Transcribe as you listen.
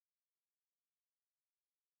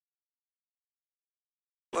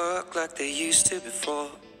work like they used to before.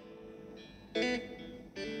 And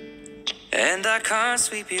I can't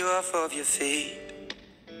sweep you off of your feet.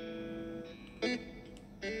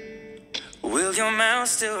 Will your mouth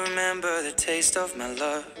still remember the taste of my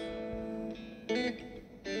love?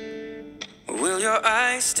 Will your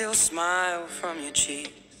eyes still smile from your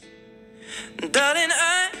cheeks? Darling,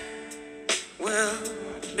 I will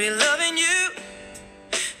be loving you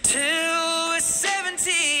till we're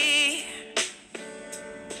 70.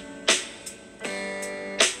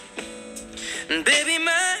 And baby,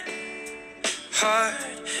 my heart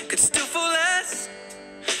could still fall as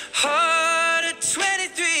hard at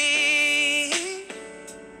 23.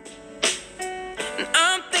 And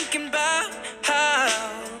I'm thinking about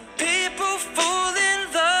how people fall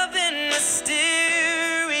in love in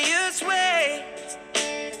mysterious ways.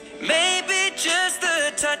 Maybe just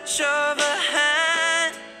the touch of a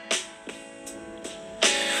hand.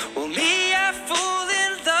 Well, me, I fall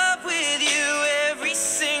in love with you every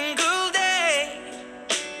single day.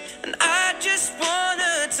 And I just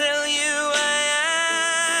wanna tell you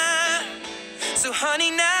I am. So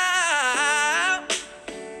honey, now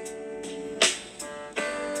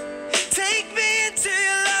take me into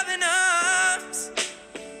your loving arms.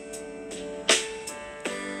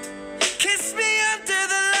 Kiss me under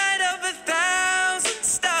the light of 1,000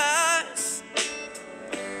 stars.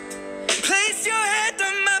 Place your head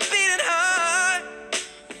on my beating heart.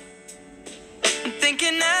 I'm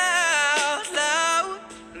thinking out loud,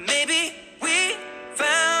 maybe we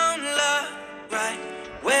found love right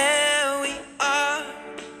where we are.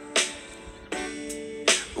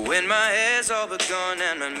 When my hair's all but gone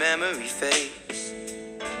and my memory fades,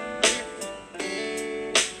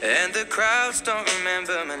 and the crowds don't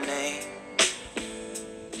remember my name.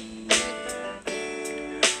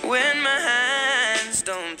 When my hands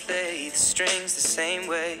don't play the strings the same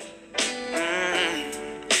way,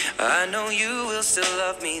 I know you will still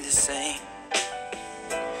love me the same.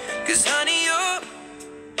 'Cause honey, your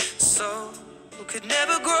soul could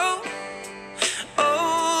never grow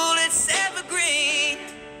old, it's evergreen.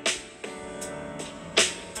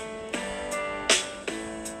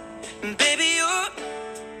 And baby, your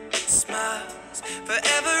smile's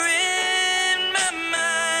forever in my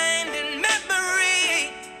mind and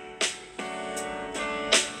memory.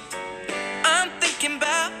 I'm thinking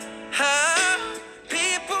about how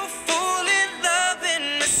people fall in love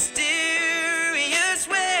in mysterious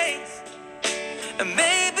ways. And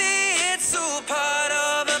maybe it's all part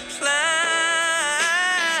of a plan.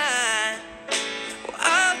 Well,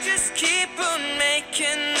 I'll just keep on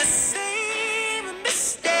making the same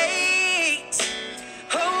mistakes,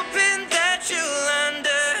 hoping that you'll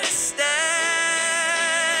understand.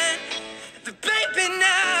 But baby,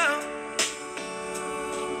 now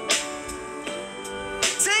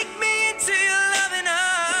take me into your loving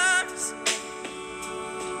arms.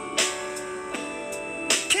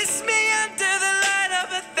 Kiss me under the light of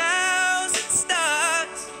 1,000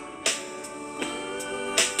 stars.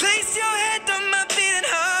 Place your head on my beating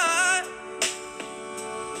heart.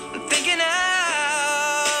 I'm thinking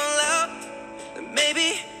out loud that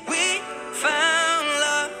maybe we found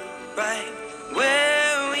love right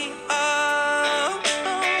where we are.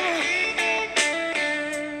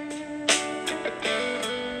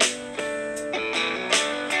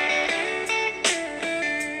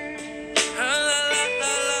 La, la, la,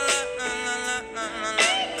 la, la, la, la, la,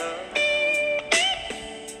 la, la.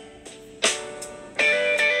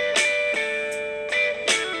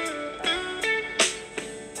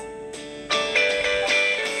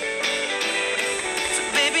 So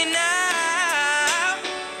baby, now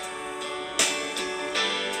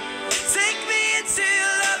take me into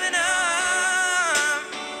your loving arms.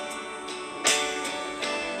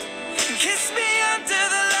 Kiss me